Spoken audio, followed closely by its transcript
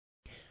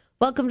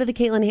Welcome to the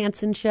Caitlin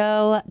Hansen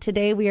Show.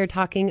 Today we are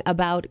talking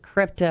about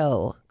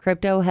crypto.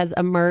 Crypto has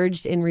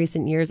emerged in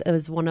recent years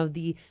as one of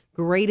the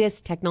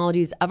greatest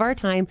technologies of our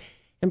time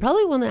and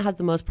probably one that has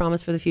the most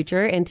promise for the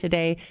future. And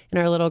today in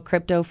our little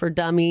Crypto for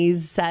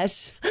Dummies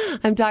sesh,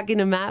 I'm talking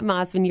to Matt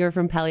Mosman. You're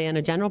from Pelion,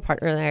 a general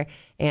partner there.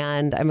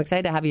 And I'm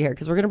excited to have you here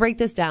because we're going to break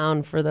this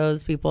down for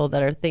those people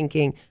that are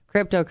thinking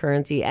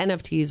cryptocurrency,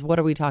 NFTs, what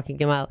are we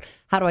talking about?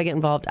 How do I get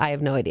involved? I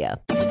have no idea.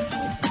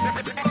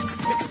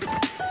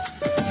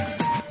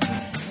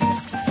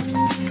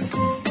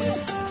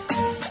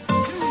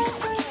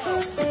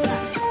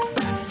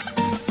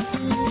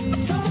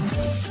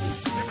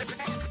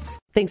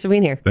 Thanks for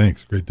being here.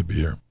 Thanks. Great to be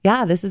here.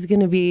 Yeah, this is going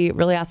to be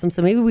really awesome.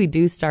 So maybe we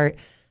do start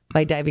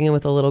by diving in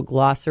with a little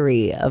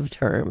glossary of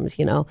terms.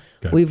 You know,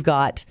 okay. We've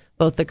got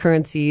both the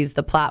currencies,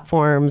 the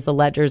platforms, the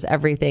ledgers,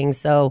 everything.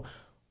 So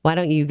why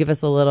don't you give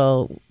us a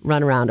little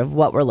runaround of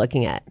what we're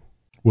looking at?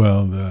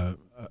 Well, the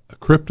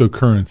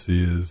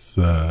cryptocurrency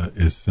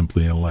is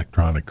simply an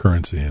electronic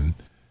currency,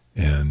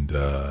 and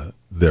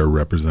they're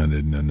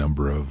represented in a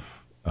number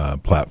of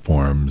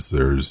platforms.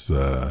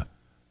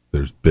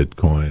 There's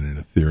Bitcoin and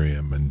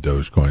Ethereum and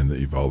Dogecoin that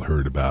you've all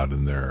heard about,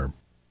 and there are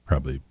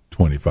probably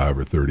 25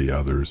 or 30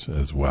 others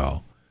as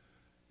well.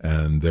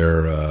 And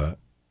they're,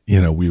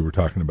 we were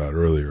talking about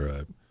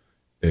earlier,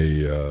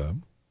 a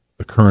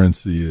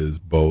currency is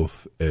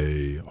both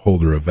a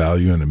holder of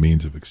value and a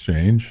means of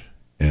exchange.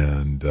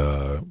 And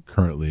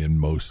currently in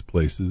most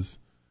places,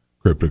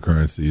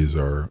 cryptocurrencies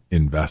are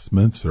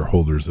investments or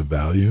holders of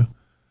value.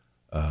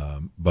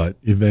 But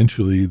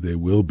eventually they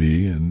will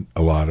be in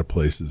a lot of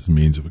places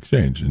means of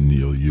exchange, and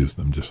you'll use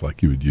them just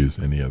like you would use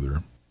any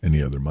other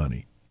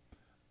money.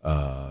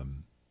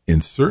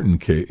 In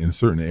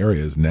certain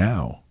areas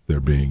now they're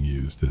being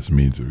used as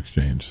means of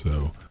exchange.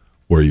 So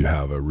where you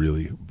have a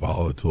really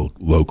volatile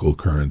local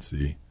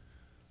currency,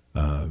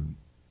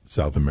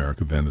 South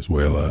America,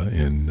 Venezuela,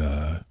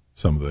 in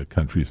some of the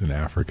countries in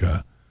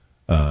Africa,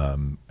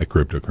 a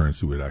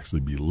cryptocurrency would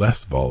actually be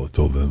less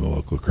volatile than the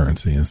local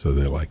currency, and so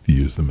they like to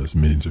use them as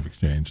means of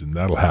exchange. And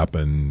that'll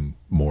happen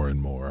more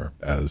and more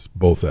as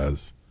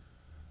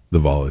the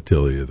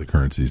volatility of the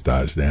currencies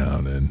dies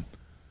down,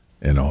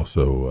 and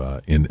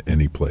also in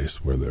any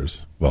place where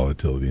there's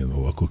volatility in the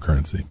local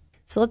currency.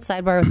 So let's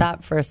sidebar with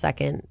that for a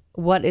second.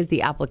 What is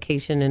the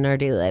application in our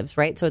daily lives,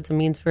 right? So it's a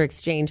means for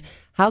exchange.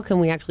 How can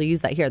we actually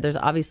use that here? There's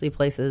obviously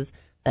places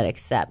that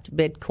accept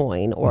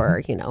Bitcoin,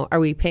 or, are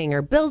we paying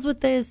our bills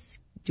with this?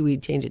 Do we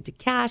change it to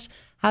cash?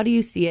 How do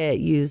you see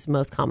it used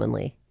most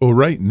commonly? Well,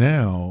 right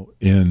now,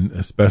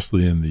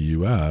 especially in the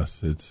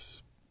U.S.,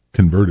 it's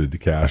converted to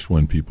cash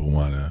when people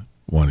want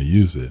to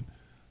use it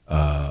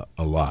a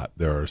lot.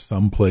 There are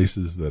some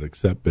places that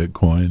accept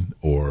Bitcoin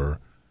or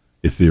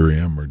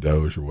Ethereum or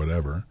Doge or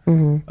whatever.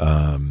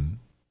 Mm-hmm.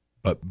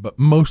 But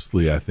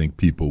mostly I think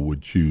people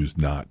would choose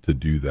not to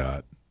do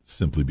that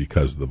simply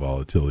because of the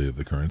volatility of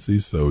the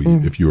currencies. So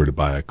if you were to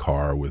buy a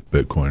car with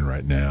Bitcoin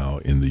right now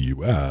in the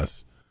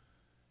U.S.,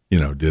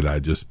 did I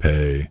just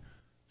pay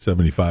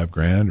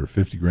 $75,000 or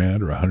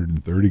 $50,000 or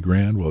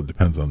 $130,000? Well, it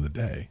depends on the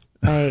day.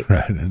 Right.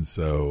 Right. And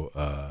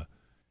so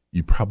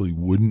you probably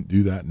wouldn't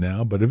do that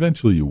now, but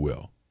eventually you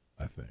will,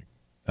 I think.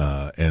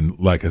 And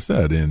like I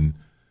said, in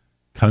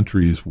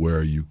countries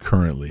where you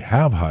currently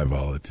have high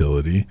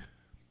volatility,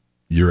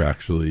 you're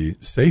actually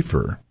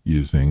safer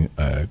using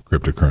a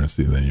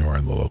cryptocurrency than you are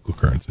in the local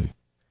currency.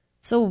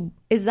 So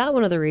is that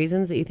one of the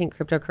reasons that you think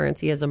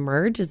cryptocurrency has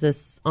emerged? Is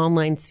this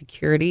online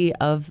security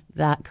of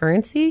that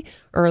currency?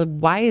 Or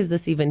why is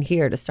this even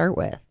here to start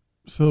with?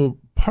 So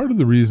part of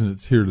the reason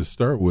it's here to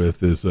start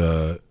with is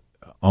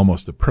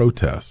almost a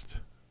protest,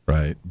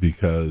 right?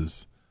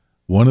 Because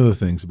one of the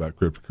things about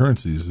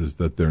cryptocurrencies is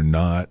that they're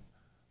not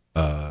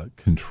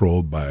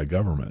controlled by a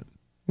government.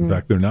 In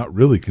fact, they're not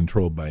really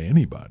controlled by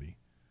anybody.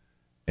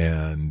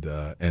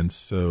 And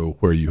so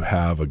where you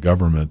have a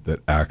government that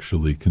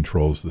actually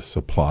controls the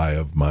supply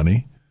of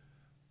money,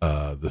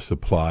 the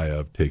supply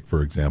of, take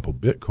for example,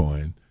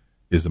 Bitcoin,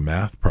 is a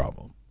math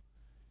problem.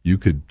 You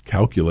could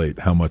calculate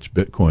how much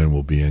Bitcoin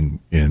will be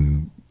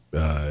in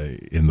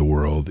the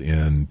world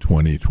in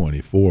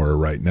 2024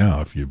 right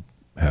now if you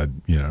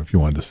had, if you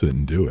wanted to sit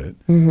and do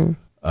it.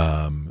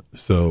 Mm-hmm.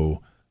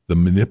 So the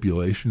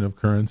manipulation of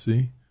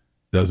currency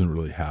doesn't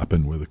really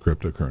happen with a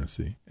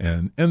cryptocurrency,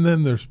 and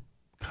then there's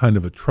kind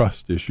of a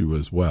trust issue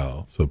as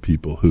well. So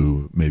people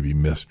who maybe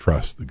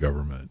mistrust the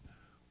government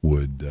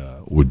would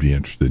be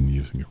interested in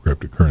using a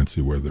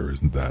cryptocurrency where there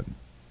isn't that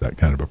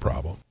kind of a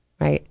problem.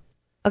 Right.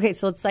 Okay,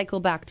 so let's cycle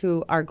back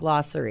to our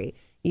glossary.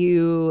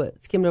 You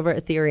skimmed over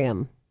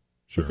Ethereum.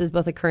 Sure. This is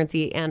both a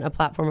currency and a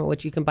platform at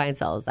which you can buy and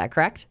sell. Is that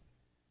correct?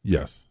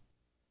 Yes.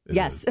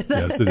 Yes.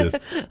 Yes, it is.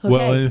 Okay.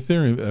 Well, in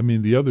Ethereum, I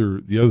mean, the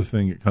other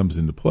thing that comes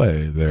into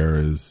play there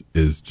is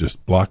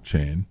just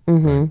blockchain,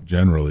 right,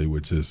 generally,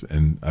 which is,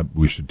 and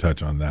we should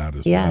touch on that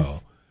as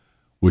well,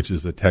 which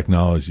is a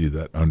technology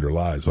that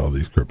underlies all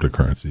these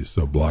cryptocurrencies.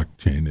 So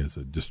blockchain is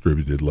a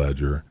distributed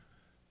ledger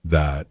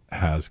that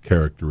has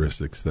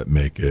characteristics that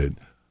make it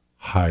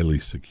highly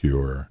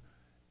secure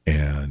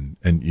and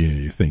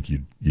you think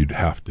you'd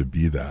have to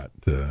be that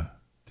to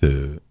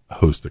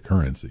host a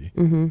currency.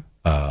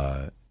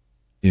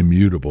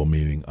 Immutable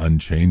meaning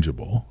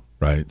unchangeable,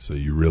 right? So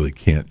you really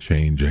can't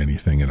change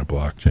anything in a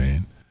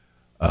blockchain,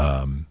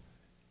 and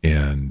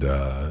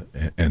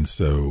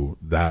so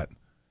that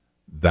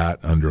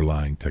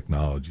underlying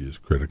technology is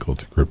critical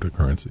to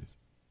cryptocurrencies.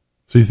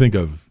 So you think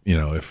of,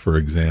 if, for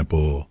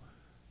example,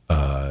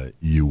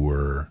 you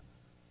were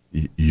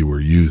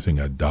using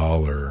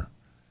 $1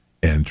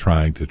 and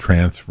trying to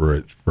transfer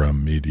it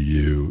from me to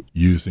you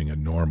using a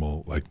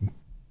normal, like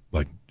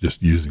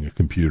just using a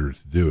computer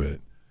to do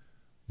it,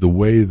 the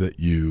way that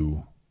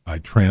I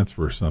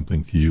transfer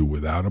something to you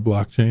without a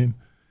blockchain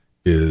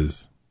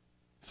is,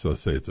 so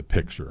let's say it's a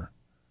picture.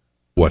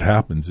 What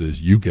happens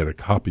is you get a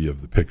copy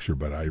of the picture,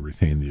 but I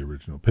retain the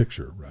original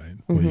picture, right?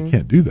 Well, you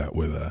can't do that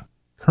with a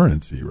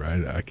currency,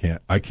 right?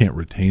 I can't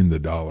retain the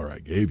 $1 I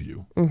gave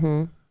you.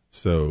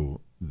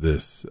 So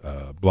this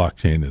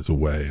blockchain is a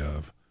way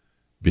of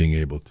being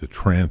able to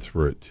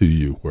transfer it to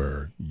you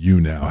where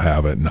you now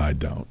have it and I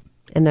don't.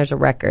 And there's a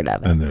record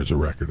of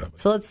it.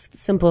 So let's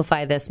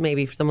simplify this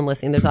maybe for someone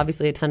listening. There's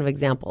obviously a ton of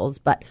examples,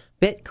 but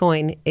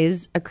Bitcoin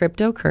is a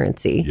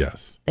cryptocurrency.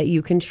 Yes. That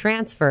you can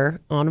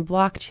transfer on a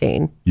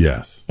blockchain.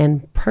 Yes.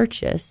 And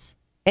purchase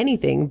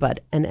anything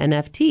but an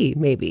NFT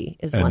maybe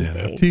is one thing.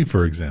 An NFT,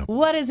 for example.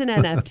 What is an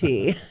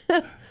NFT?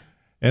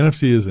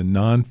 NFT is a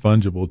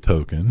non-fungible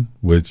token,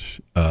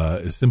 which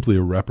is simply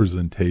a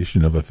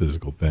representation of a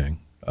physical thing.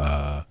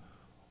 And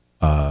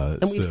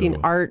we've seen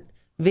art,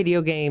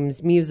 video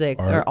games, music,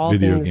 are all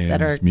things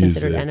that are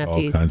considered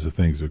NFTs. All kinds of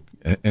things.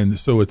 And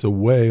so it's a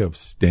way of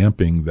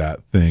stamping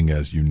that thing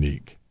as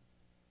unique.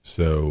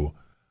 So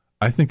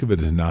I think of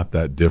it as not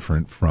that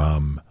different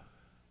from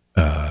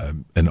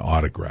an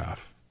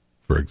autograph,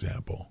 for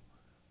example,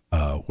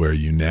 where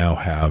you now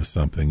have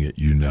something that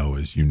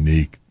is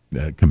unique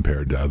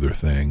compared to other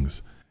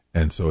things.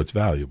 And so it's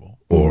valuable.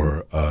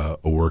 Or a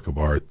work of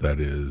art that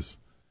is,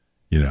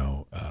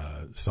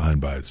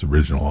 signed by its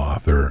original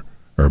author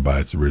or by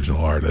its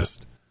original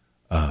artist.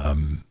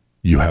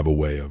 You have a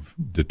way of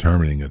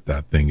determining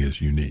that thing is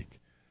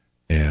unique.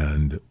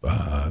 And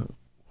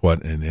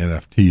what an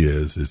NFT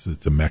is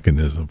it's a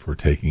mechanism for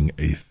taking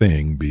a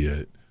thing, be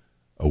it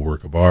a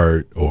work of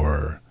art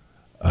or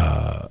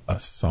a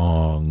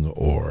song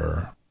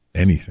or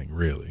anything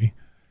really,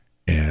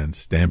 and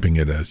stamping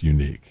it as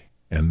unique.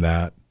 And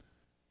that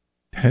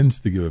tends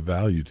to give a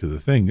value to the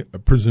thing,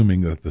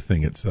 presuming that the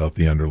thing itself,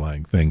 the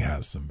underlying thing,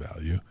 has some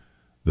value.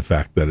 The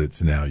fact that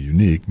it's now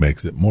unique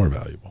makes it more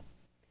valuable.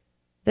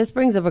 This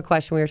brings up a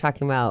question we were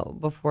talking about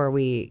before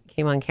we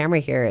came on camera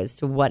here as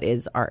to what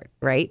is art,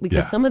 right?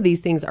 Because some of these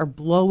things are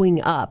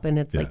blowing up and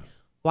it's like,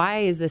 why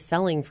is this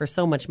selling for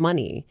so much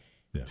money,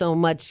 so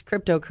much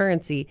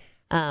cryptocurrency?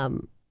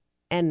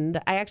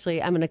 And I'm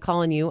going to call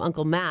on you,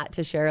 Uncle Matt,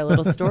 to share a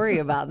little story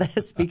about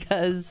this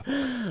because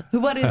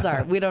what is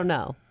art? We don't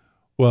know.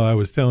 Well, I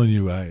was telling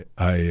you, I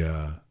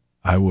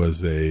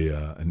was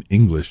an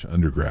English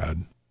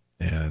undergrad,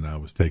 and I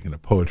was taking a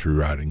poetry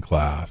writing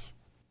class.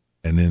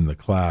 And in the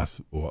class,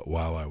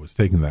 while I was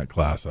taking that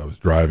class, I was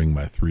driving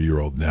my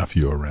 3-year-old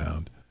nephew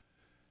around,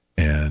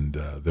 and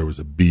there was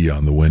a bee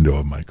on the window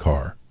of my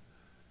car.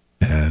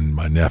 And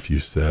my nephew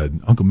said,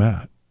 "Uncle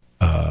Matt,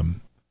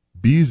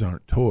 bees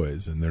aren't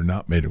toys, and they're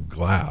not made of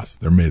glass.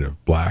 They're made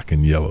of black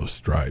and yellow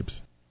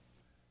stripes."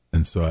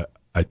 And so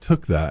I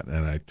took that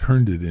and I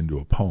turned it into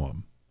a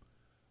poem.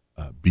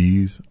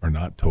 Bees are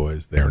not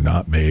toys. They are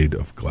not made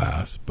of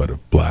glass, but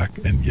of black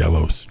and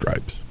yellow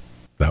stripes.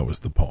 That was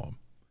the poem.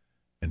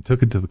 And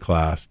took it to the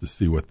class to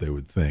see what they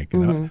would think.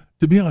 And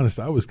to be honest,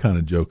 I was kind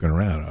of joking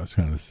around. I was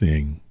kind of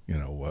seeing,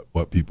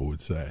 what people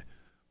would say.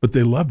 But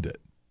they loved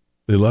it.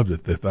 They loved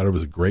it. They thought it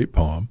was a great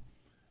poem.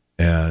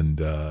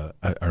 And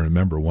I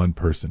remember one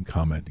person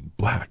commenting,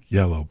 black,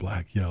 yellow,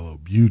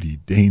 beauty,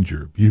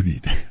 danger, beauty.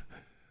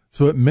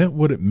 So it meant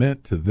what it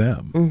meant to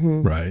them,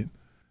 right?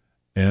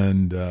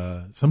 And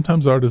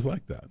sometimes art is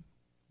like that,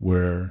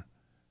 where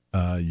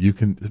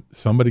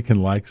somebody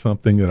can like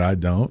something that I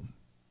don't,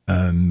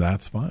 and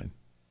that's fine.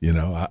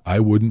 I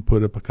wouldn't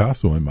put a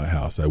Picasso in my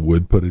house. I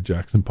would put a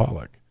Jackson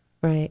Pollock.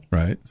 Right.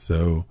 Right.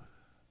 So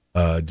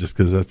just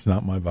because that's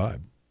not my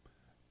vibe.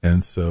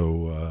 And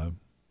so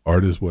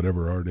art is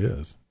whatever art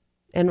is.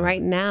 And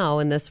right now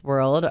in this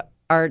world,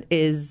 art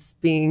is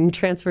being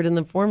transferred in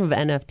the form of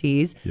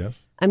NFTs.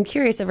 Yes. I'm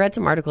curious. I've read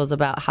some articles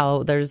about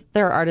how there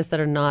are artists that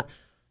are not,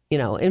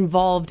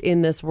 involved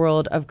in this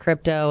world of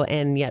crypto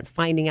and yet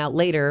finding out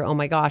later, oh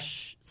my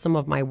gosh, some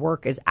of my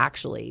work is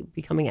actually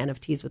becoming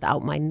NFTs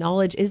without my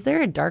knowledge. Is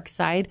there a dark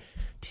side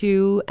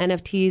to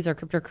NFTs or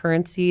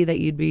cryptocurrency that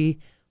you'd be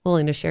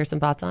willing to share some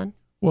thoughts on?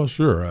 Well,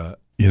 sure.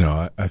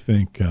 I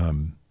think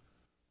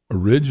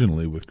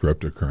originally with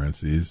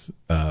cryptocurrencies,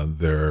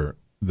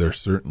 there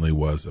certainly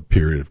was a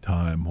period of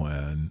time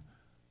when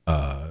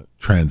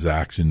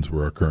transactions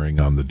were occurring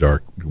on the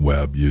dark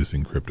web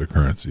using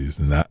cryptocurrencies,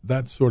 and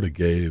that sort of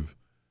gave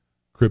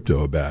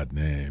crypto a bad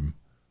name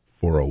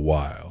for a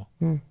while,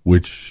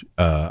 which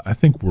I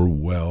think we're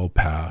well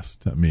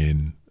past. I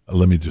mean,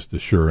 let me just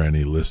assure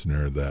any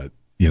listener that,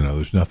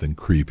 there's nothing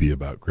creepy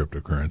about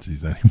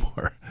cryptocurrencies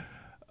anymore.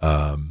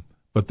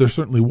 But there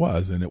certainly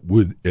was, and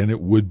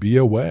it would be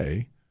a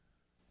way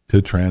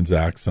to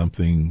transact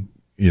something,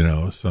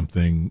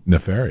 something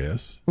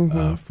nefarious,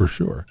 for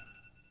sure.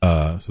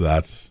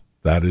 So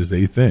that is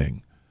a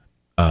thing.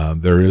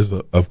 There is,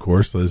 of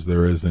course, as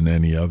there is in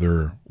any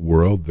other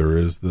world, there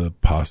is the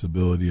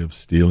possibility of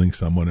stealing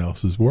someone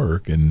else's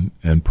work and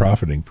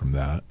profiting from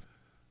that.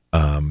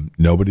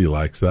 Nobody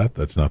likes that.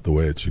 That's not the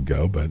way it should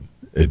go, but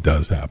it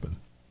does happen.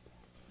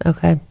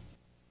 Okay.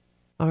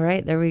 All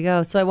right, there we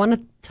go. So I want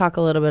to talk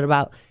a little bit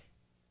about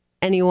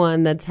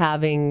anyone that's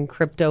having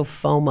crypto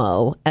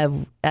FOMO,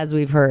 as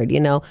we've heard.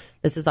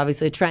 This is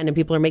obviously a trend and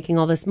people are making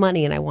all this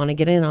money and I want to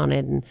get in on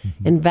it and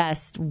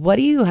invest. What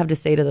do you have to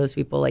say to those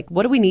people? Like,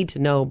 what do we need to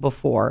know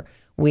before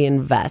we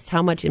invest?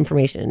 How much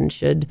information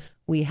should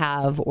we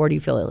have, or do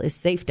you feel it is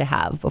safe to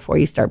have before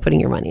you start putting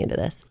your money into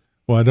this?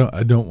 Well,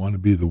 I don't want to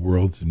be the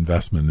world's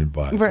investment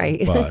advisor,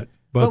 right?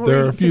 But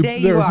there are a few. Today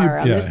you are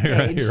on this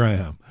stage. Here I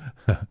am.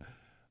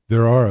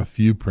 There are a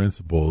few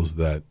principles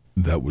that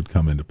would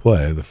come into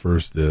play. The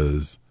first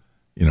is,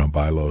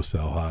 buy low,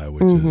 sell high,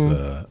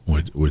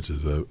 which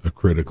is a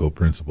critical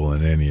principle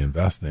in any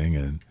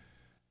investing,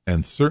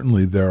 and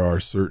certainly there are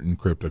certain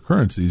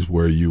cryptocurrencies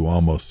where you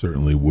almost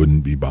certainly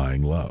wouldn't be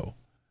buying low.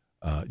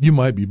 You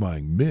might be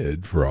buying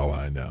mid for all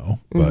I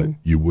know, but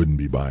you wouldn't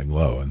be buying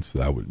low, and so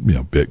that would,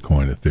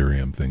 Bitcoin,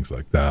 Ethereum, things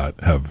like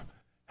that have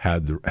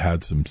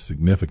had some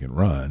significant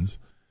runs,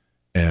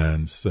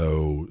 and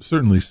so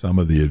certainly some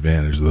of the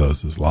advantage of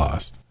those is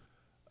lost.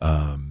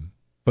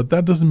 But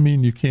that doesn't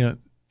mean you can't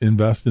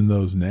invest in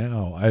those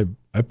now.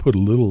 I put a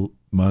little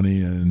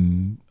money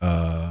in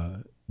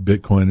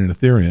Bitcoin and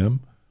Ethereum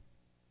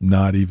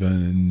not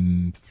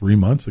even 3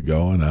 months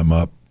ago, and I'm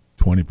up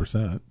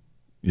 20%,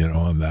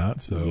 on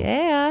that. So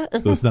yeah,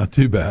 so it's not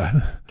too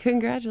bad.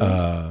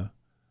 Congratulations.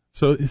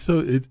 So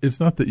it's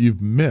not that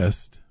you've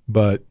missed,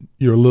 but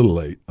you're a little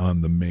late on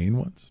the main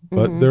ones.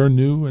 But there are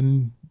new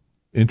and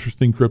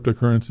interesting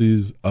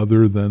cryptocurrencies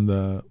other than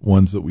the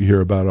ones that we hear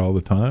about all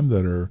the time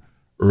that are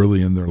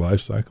early in their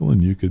life cycle,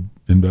 and you could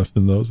invest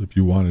in those if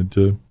you wanted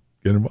to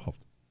get involved.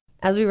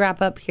 As we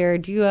wrap up here,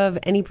 do you have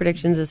any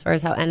predictions as far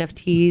as how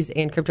NFTs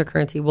and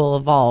cryptocurrency will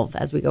evolve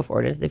as we go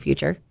forward into the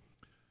future?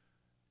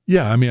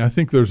 Yeah, I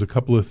think there's a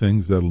couple of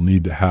things that'll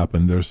need to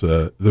happen. There's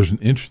an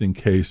interesting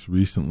case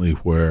recently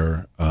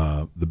where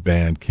the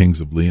band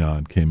Kings of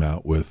Leon came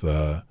out with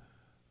an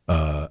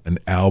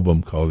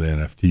album called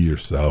NFT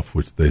Yourself,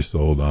 which they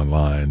sold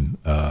online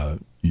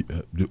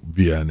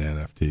via an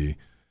NFT.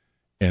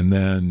 And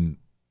then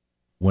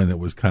when it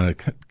was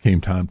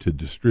came time to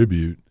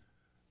distribute,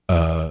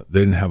 they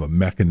didn't have a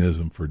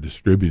mechanism for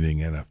distributing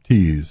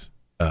NFTs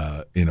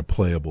in a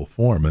playable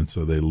form, and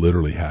so they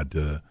literally had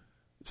to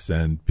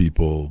send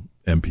people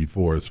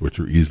MP4s, which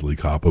are easily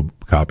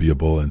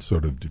copyable and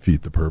sort of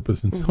defeat the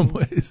purpose in some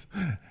ways.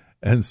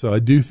 And so I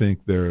do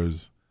think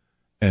there's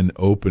an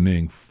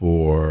opening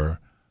for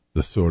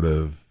the sort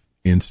of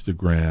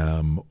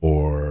Instagram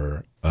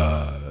or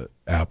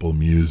Apple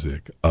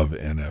Music of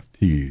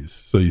NFTs.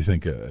 So you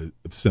think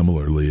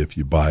similarly, if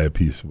you buy a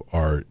piece of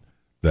art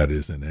that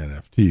is an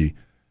NFT,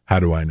 how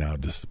do I now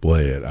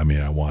display it? I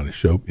want to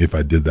show, if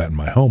I did that in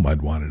my home,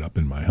 I'd want it up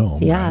in my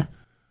home. Yeah. Right?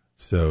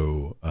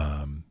 So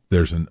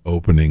there's an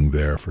opening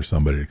there for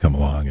somebody to come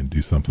along and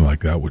do something like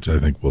that, which I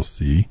think we'll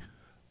see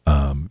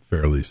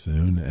fairly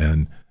soon.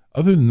 And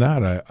other than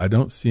that, I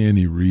don't see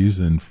any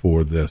reason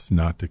for this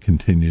not to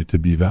continue to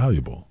be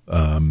valuable.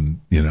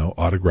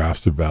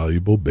 Autographs are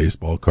valuable.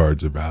 Baseball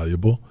cards are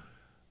valuable.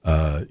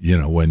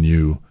 When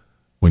you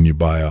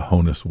buy a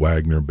Honus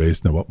Wagner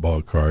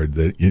baseball card,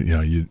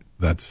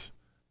 that's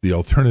the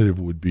alternative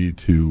would be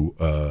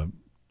to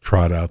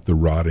trot out the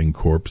rotting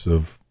corpse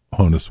of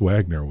Honus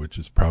Wagner, which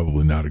is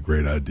probably not a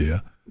great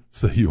idea.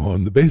 So you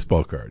own the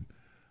baseball card.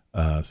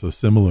 So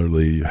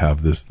similarly, you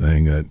have this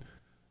thing that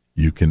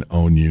you can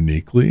own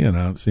uniquely, and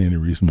I don't see any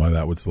reason why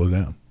that would slow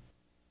down.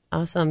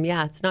 Awesome.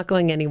 Yeah, it's not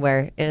going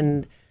anywhere.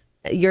 And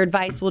your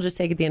advice, we'll just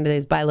take at the end of the day,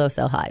 is buy low,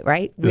 sell high,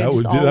 right? We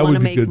just all want to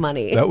make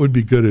money. That would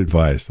be good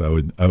advice. I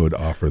would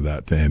offer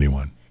that to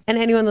anyone. And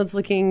anyone that's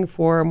looking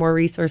for more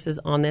resources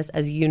on this,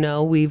 as you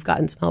know, we've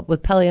gotten some help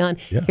with Pelion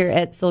here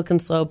at Silicon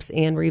Slopes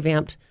and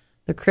revamped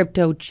the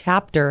crypto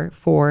chapter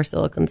for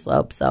Silicon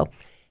Slopes. So if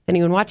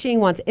anyone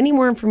watching wants any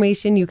more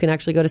information, you can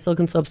actually go to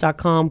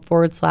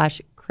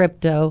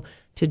siliconslopes.com/crypto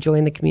to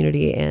join the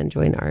community and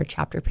join our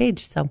chapter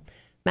page. So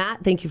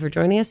Matt, thank you for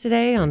joining us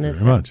today on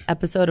this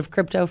episode of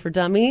Crypto for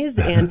Dummies.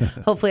 And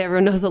hopefully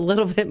everyone knows a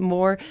little bit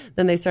more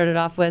than they started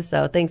off with.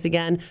 So thanks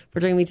again for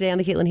joining me today on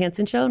the Caitlin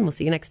Hansen Show, and we'll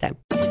see you next time.